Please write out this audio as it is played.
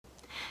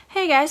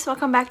Hey guys,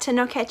 welcome back to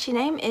No Catchy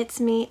Name. It's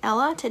me,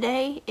 Ella.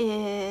 Today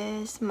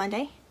is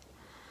Monday,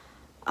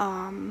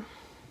 29th.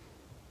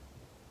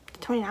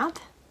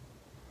 I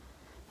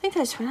think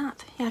that's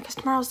 29th. Yeah, because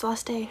tomorrow's the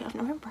last day of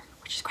November,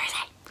 which is crazy.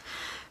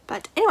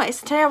 But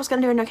anyways, today I was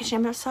going to do a No Catchy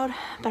Name episode,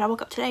 but I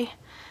woke up today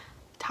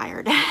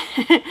tired.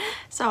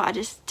 So I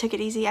just took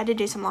it easy. I did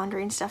do some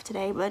laundry and stuff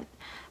today, but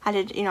I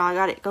did, I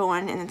got it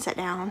going and then sat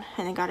down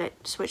and then got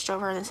it switched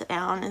over and then sat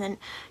down and then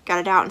got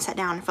it out and sat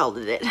down and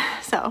folded it.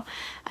 So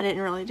I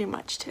didn't really do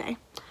much today.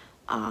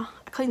 I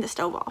cleaned the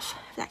stove off,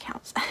 if that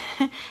counts.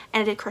 And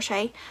I did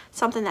crochet,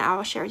 something that I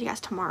will share with you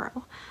guys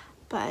tomorrow.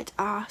 But,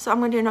 so I'm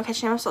going to do a No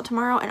Catchy Name episode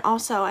tomorrow and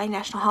also a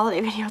national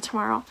holiday video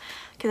tomorrow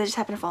because they just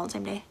happen to fall on the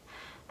same day.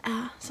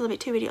 So there'll be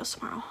 2 videos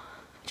tomorrow,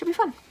 which will be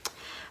fun.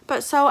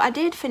 But so I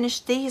did finish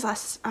these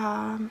last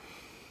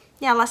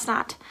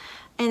night.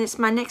 And it's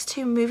my next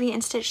 2 movie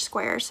and stitch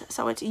squares.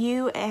 So it's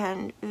U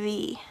and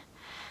V.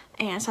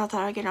 And so I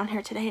thought I'd get on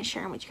here today and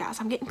share them with you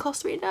guys. I'm getting close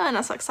to being done.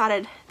 I'm so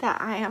excited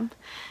that I am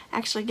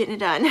actually getting it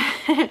done.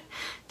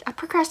 I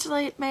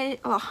procrastinated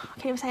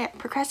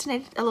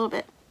a little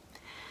bit.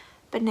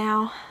 But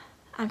now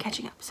I'm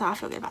catching up. So I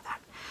feel good about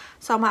that.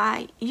 So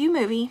my U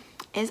movie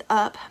is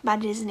Up by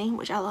Disney,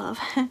 which I love.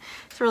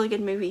 It's a really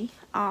good movie.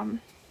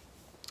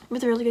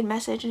 With a really good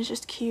message, and it's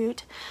just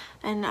cute,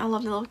 and I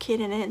love the little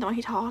kid in it and the way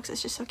he talks.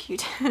 It's just so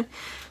cute.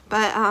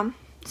 But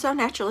so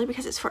naturally,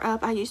 because it's for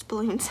Up, I used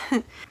balloons.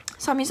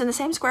 So I'm using the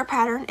same square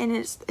pattern, and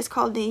it's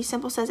called the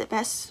Simple Says It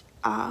Best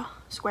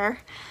square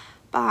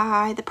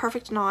by The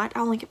Perfect Knot.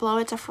 I'll link it below.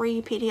 It's a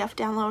free PDF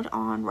download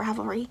on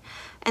Ravelry.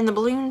 And the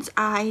balloons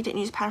I didn't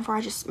use a pattern for.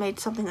 I just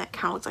made something that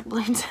kind of looks like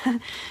balloons.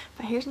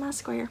 But here's my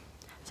square.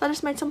 So I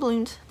just made some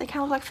balloons. They kind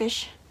of look like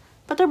fish,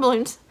 but they're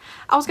balloons.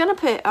 I was gonna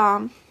put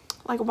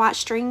like white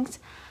strings,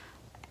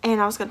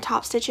 and I was gonna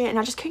top stitch it, and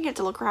I just couldn't get it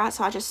to look right,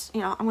 so I just,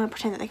 I'm gonna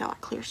pretend that they got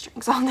like clear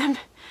strings on them,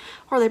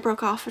 or they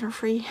broke off and are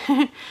free.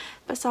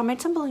 But so I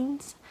made some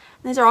balloons.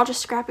 And these are all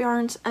just scrap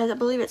yarns. I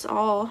believe it's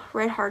all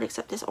red heart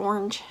except this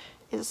orange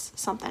is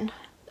something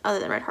other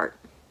than red heart,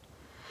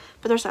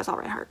 but the rest of it's all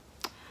red heart.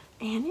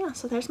 And yeah,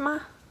 so there's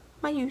my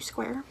U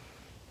square.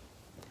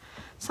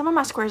 Some of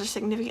my squares are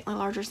significantly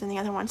larger than the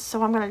other ones, so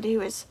what I'm gonna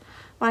do is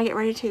when I get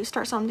ready to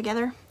start sewing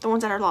together, the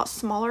ones that are a lot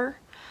smaller,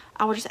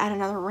 I will just add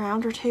another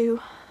round or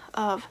 2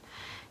 of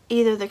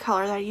either the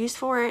color that I used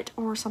for it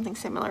or something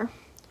similar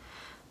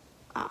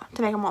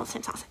to make them all the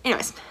same size.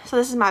 Anyways, so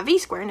this is my V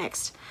square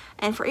next,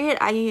 and for it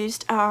I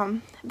used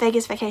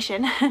Vegas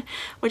Vacation,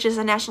 which is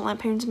a National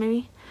Lampoon's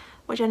movie,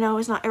 which I know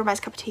is not everybody's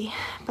cup of tea,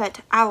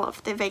 but I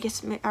love the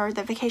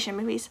the vacation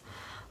movies.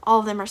 All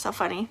of them are so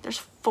funny. There's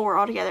 4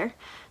 altogether.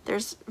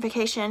 There's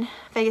Vacation,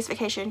 Vegas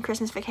Vacation,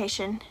 Christmas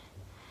Vacation,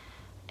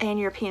 and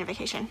European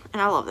Vacation,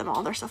 and I love them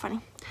all. They're so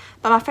funny.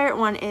 But my favorite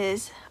one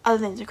is, other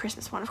than the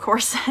Christmas one of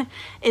course,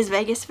 is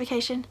Vegas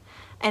Vacation,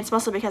 and it's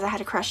mostly because I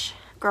had a crush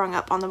growing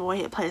up on the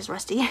boy that played as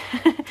Rusty.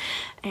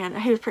 And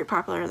he was pretty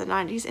popular in the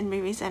 90s in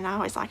movies, and I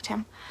always liked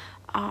him.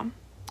 Can't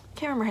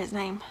remember his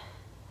name.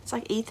 It's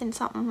like Ethan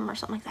something or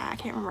something like that. I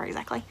can't remember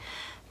exactly,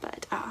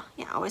 but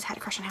yeah, I always had a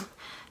crush on him.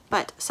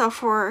 But so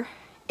for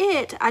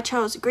it, I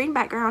chose green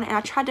background, and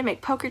I tried to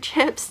make poker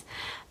chips.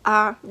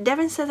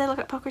 Devin said they look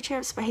like poker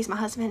chips, but he's my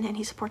husband and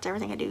he supports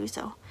everything I do,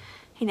 so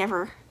he'll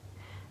never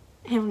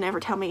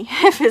tell me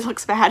if it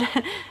looks bad.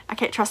 I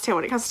can't trust him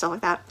when it comes to stuff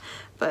like that.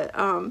 But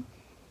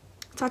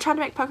so I tried to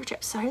make poker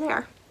chips, so here they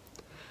are.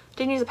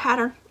 Didn't use a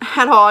pattern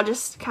at all. I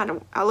just I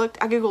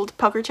googled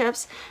poker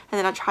chips, and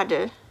then I tried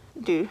to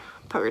do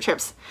poker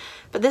chips.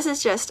 But this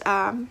is just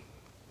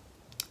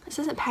this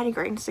isn't patty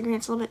green. It's the green.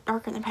 It's a little bit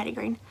darker than patty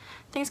green.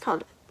 I think it's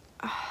called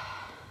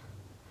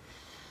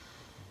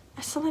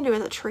something to do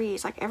with the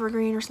trees, like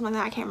evergreen or something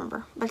like that. I can't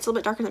remember, but it's a little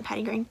bit darker than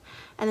patty green.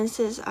 And this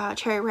is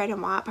cherry red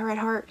and white by Red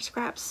Heart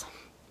scraps.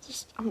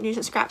 I'm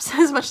using scraps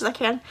as much as I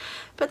can,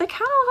 but they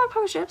kind of look like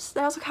poker chips.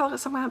 They also kind of look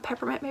like some kind of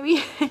peppermint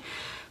maybe.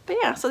 But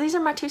yeah, so these are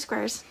my 2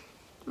 squares,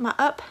 my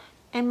Up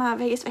and my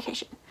Vegas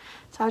Vacation.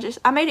 So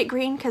I made it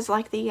green because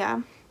like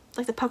the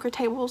poker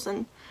tables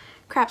and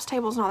craps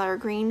tables and all that are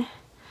green,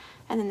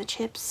 and then the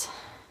chips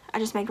I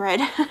just made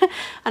red.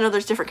 I know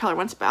there's different color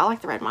ones, but I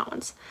like the red and white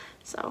ones.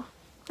 So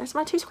there's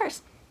my 2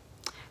 squares.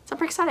 So I'm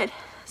pretty excited.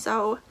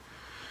 So,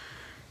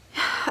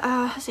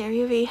 let's see,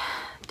 UV,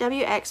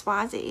 W, X,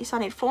 Y, Z. So I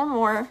need 4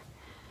 more.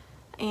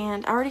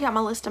 And I already got my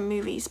list of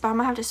movies, but I'm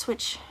going to have to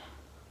switch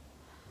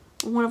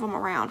one of them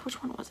around.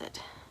 Which one was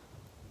it?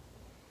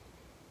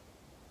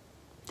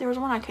 There was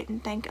one I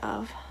couldn't think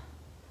of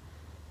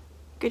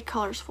good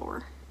colors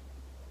for.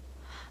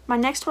 My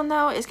next one,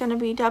 though, is going to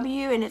be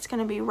W, and it's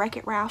going to be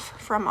Wreck-It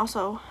Ralph from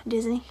also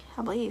Disney,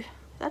 I believe.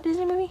 Is that a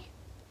Disney movie?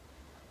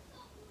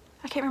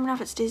 I can't remember now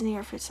if it's Disney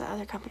or if it's the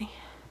other company.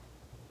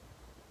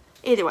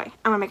 Either way,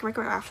 I'm going to make a Wreck-It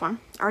Ralph one.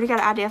 I already got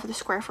an idea for the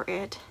square for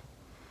it.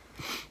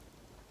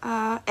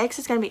 X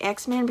is going to be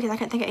X-Men because I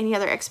couldn't think of any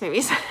other X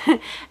movies.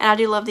 And I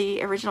do love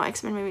the original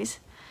X-Men movies.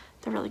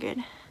 They're really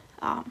good.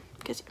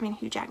 Because, I mean,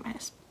 Hugh Jackman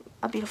is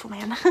a beautiful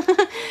man.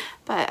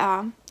 But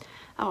I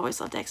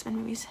always loved the X-Men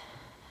movies.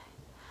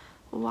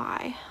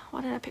 Y.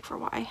 What did I pick for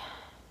Y?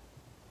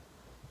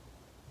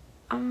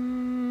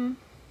 I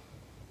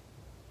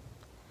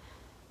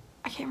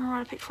can't remember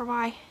what I picked for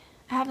Y.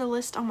 I have the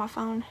list on my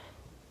phone.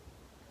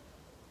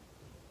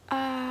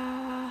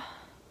 I'm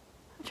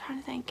trying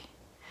to think.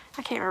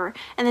 I can't remember.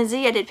 And then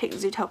Z, I did pick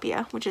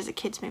Zootopia, which is a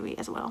kids movie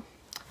as well.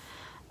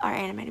 Or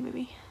animated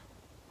movie.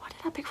 What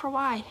did I pick for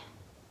Y?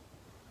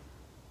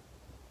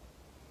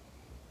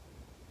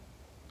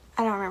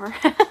 I don't remember.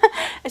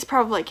 It's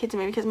probably a kids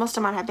movie because most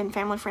of mine have been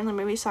family friendly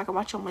movies, so I could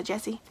watch them with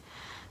Jesse.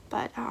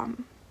 But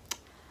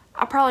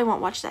I probably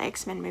won't watch the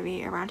X-Men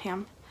movie around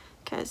him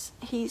because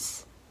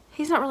he's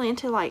not really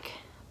into, like,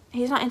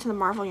 he's not into the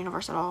Marvel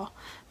universe at all.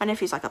 My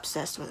nephew's like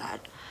obsessed with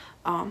that.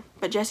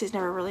 But Jesse's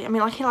never really, I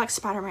mean, like, he likes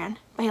Spider-Man,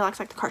 but he likes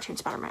like the cartoon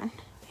Spider-Man.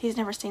 He's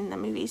never seen the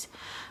movies.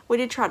 We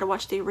did try to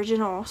watch the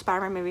original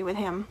Spider-Man movie with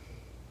him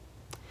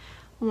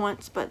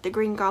once, but the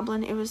Green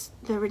Goblin, it was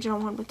the original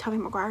one with Tobey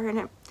Maguire in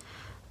it,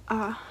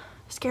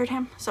 scared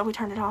him, so we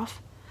turned it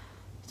off.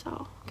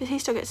 So, because he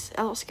still gets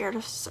a little scared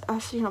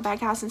of you know, bad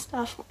guys and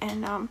stuff,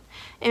 and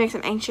it makes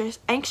him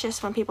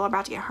anxious when people are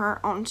about to get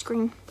hurt on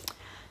screen.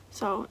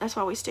 So that's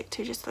why we stick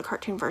to just the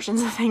cartoon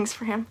versions of things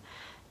for him.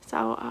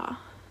 So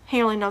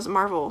he only knows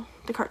Marvel,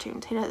 the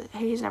cartoons.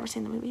 He's never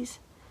seen the movies.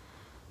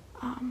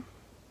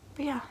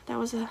 But yeah, that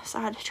was a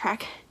side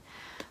track.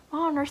 What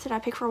on earth did I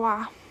pick for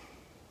Y?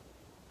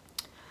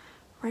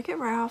 Wreck-It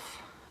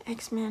Ralph,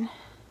 X-Men,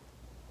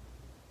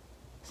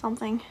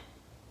 something,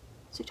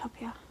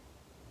 Zootopia.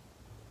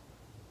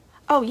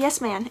 Oh,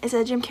 Yes Man is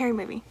a Jim Carrey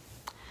movie.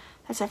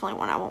 That's definitely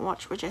one I won't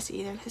watch with Jesse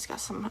either because it's got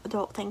some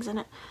adult things in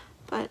it.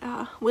 But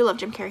we love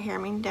Jim Carrey here. I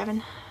mean,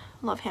 Devin,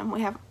 love him.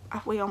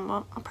 We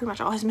own pretty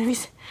much all his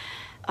movies.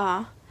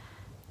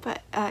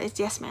 But it's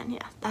Yes Man.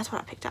 Yeah, that's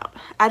what I picked out.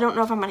 I don't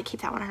know if I'm going to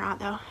keep that one or not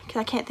though,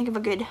 because I can't think of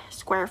a good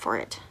square for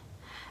it.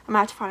 I'm going to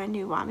have to find a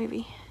new Y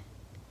movie.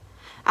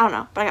 I don't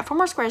know, but I got 4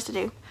 more squares to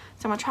do,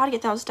 so I'm going to try to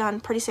get those done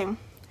pretty soon.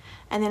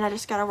 And then I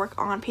just got to work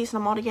on piecing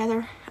them all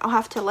together. I'll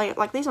have to lay,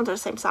 like, these ones are the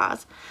same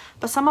size,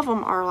 but some of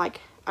them are like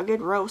a good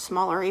row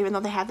smaller, even though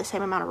they have the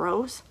same amount of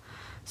rows.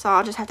 So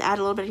I'll just have to add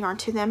a little bit of yarn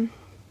to them,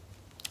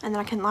 and then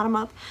I can line them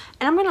up.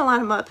 And I'm going to line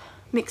them up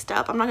mixed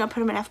up. I'm not going to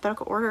put them in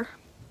alphabetical order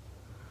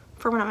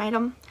for when I made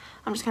them.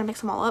 I'm just going to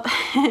mix them all up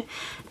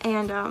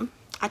and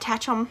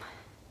attach them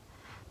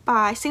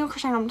by single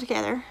crocheting them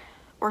together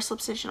or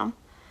slip stitching them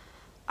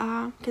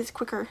because it's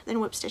quicker than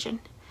whip stitching.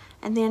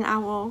 And then I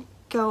will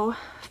go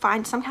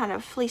find some kind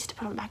of fleece to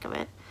put on the back of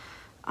it,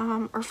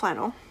 or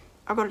flannel.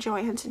 I'll go to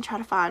Joann's and try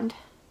to find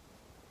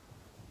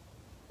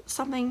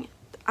something.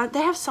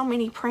 They have so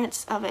many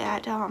prints of it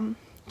at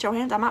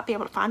Joann's. I might be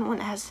able to find one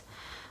that has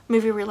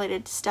movie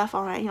related stuff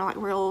on it, you know, like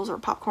reels or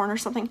popcorn or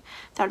something.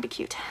 That would be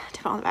cute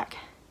to put on the back.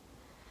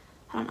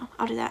 I don't know,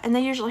 I'll do that. And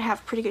they usually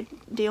have pretty good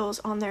deals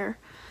on their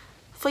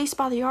fleece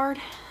by the yard.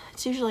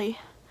 It's usually,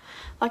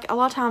 like, a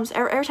lot of times,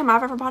 every time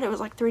I've ever bought it,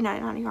 was like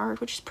 $3.99 a yard,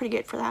 which is pretty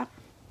good for that.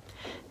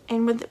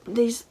 And with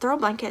these throw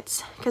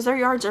blankets, because their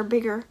yards are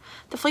bigger,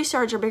 the fleece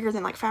yards are bigger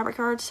than like fabric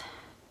yards.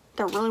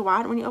 They're really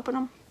wide when you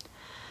open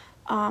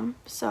them.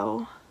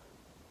 So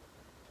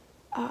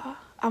I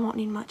won't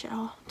need much at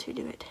all to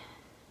do it.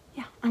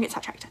 Yeah, I'm getting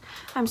sidetracked.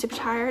 I'm super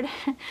tired.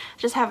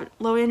 Just have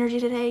low energy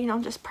today, you know,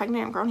 I'm just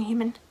pregnant, I'm grown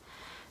human,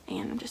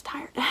 and I'm just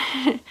tired.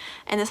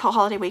 And this whole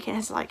holiday weekend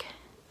has like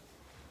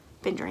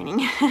been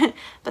draining.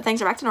 But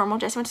things are back to normal.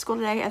 Jesse went to school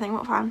today, everything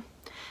went fine.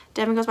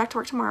 Devin goes back to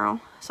work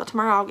tomorrow, so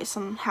tomorrow I'll get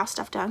some house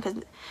stuff done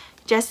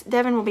because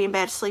Devin will be in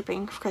bed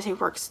sleeping because he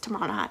works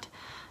tomorrow night.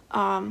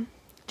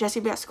 Jesse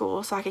will be at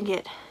school, so I can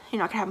get, you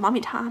know, I can have mommy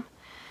time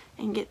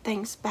and get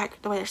things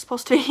back the way they're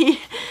supposed to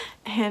be,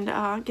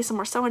 and get some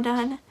more sewing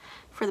done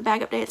for the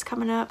bag up day that's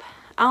coming up.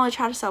 I only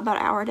try to sew about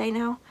an hour a day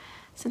now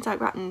since I've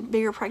gotten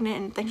bigger, pregnant,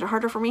 and things are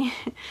harder for me.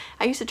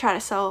 I used to try to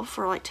sew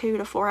for like 2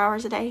 to 4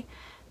 hours a day,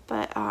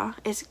 but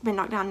it's been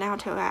knocked down now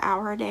to an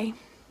hour a day,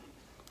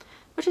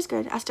 which is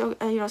good. I still,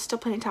 you know, still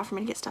plenty of time for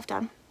me to get stuff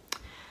done.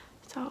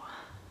 So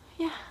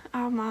yeah,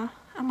 I'm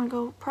gonna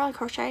go probably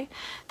crochet.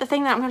 The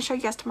thing that I'm gonna show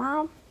you guys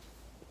tomorrow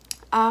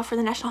for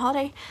the national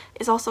holiday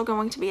is also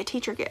going to be a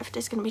teacher gift.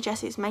 It's gonna be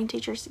Jesse's main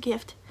teacher's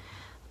gift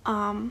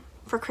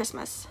for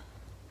Christmas.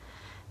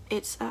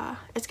 It's a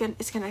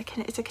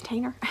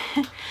container,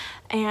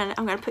 and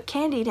I'm gonna put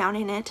candy down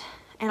in it,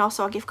 and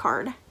also a gift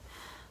card,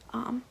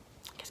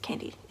 because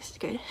candy is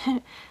good.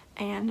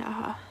 And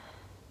I'll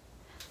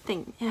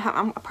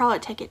probably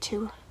take it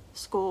to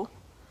school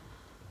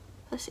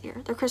this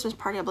year. Their Christmas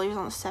party, I believe, is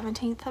on the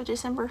 17th of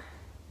December.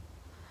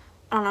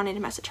 I don't know, I need to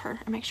message her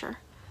and make sure.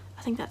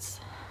 I think that's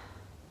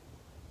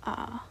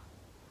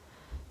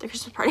the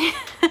Christmas party.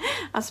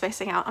 I'm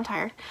spacing out, I'm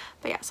tired.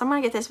 But yeah, so I'm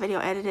gonna get this video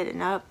edited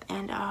and up,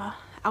 and I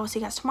will see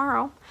you guys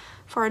tomorrow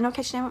for a No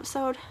Catchy Name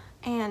episode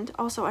and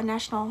also a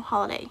national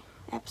holiday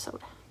episode.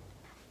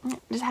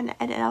 Just had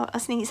to edit out a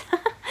sneeze.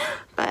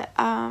 But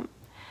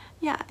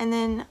yeah, and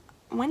then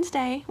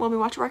Wednesday, we'll be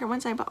watching work on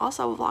Wednesday, but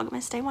also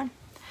Vlogmas Day 1.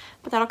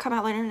 But that'll come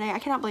out later today. I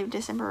cannot believe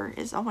December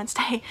is on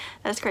Wednesday.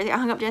 That is crazy. I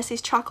hung up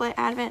Jesse's chocolate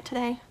advent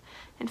today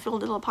and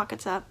filled the little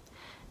pockets up.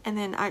 And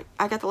then I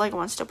got the Lego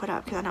one still put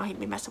up because I know he'd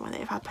be messing with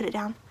it if I put it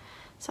down.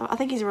 So I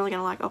think he's really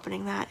gonna like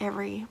opening that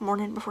every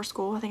morning before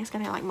school. I think it's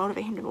gonna like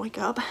motivate him to wake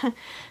up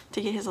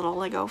to get his little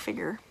Lego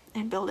figure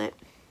and build it.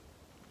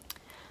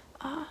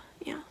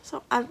 Yeah,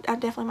 so I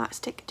definitely might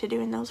stick to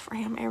doing those for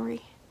him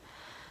every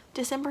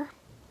December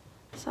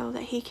so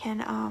that he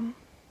can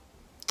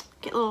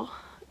get little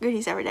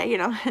goodies every day, you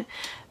know.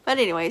 But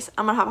anyways,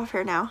 I'm gonna hop off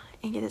here now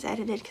and get this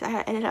edited because I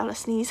gotta edit out a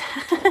sneeze.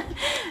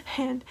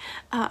 And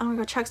I'm gonna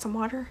go chug some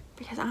water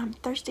because I'm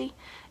thirsty,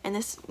 and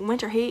this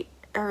winter heat,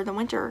 or the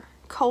winter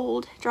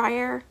cold dry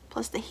air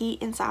plus the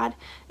heat inside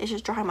is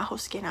just drying my whole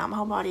skin out. My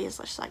whole body is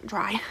just like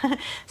dry.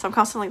 So I'm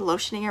constantly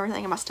lotioning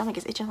everything, and my stomach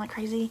is itching like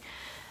crazy,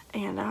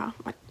 and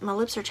my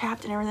lips are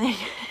chapped and everything.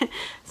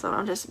 So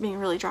I'm just being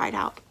really dried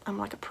out. I'm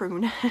like a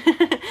prune.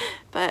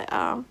 But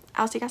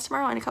I'll see you guys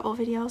tomorrow in a couple of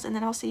videos, and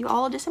then I'll see you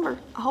all in December,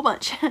 a whole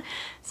bunch.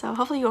 So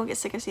hopefully you won't get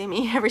sick of seeing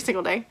me every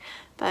single day.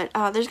 But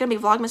there's gonna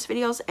be Vlogmas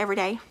videos every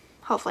day,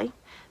 hopefully.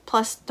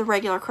 Plus the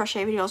regular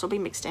crochet videos will be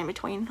mixed in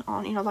between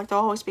on, you know, like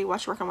there'll always be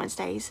Watch Work on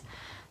Wednesdays.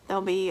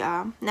 There'll be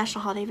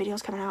national holiday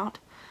videos coming out,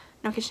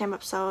 nocatchyname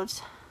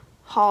episodes,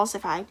 hauls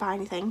if I buy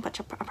anything, but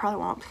I probably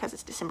won't because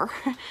it's December.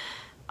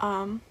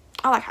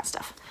 All that kind of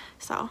stuff.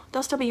 So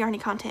there'll still be yarny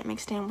content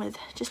mixed in with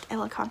just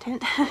Ella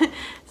content.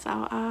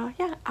 So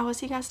yeah, I will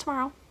see you guys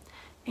tomorrow,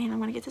 and I'm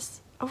gonna get this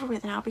over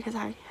with now because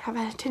I have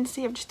a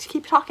tendency of just to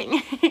keep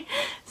talking.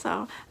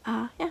 So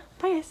yeah,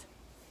 bye guys.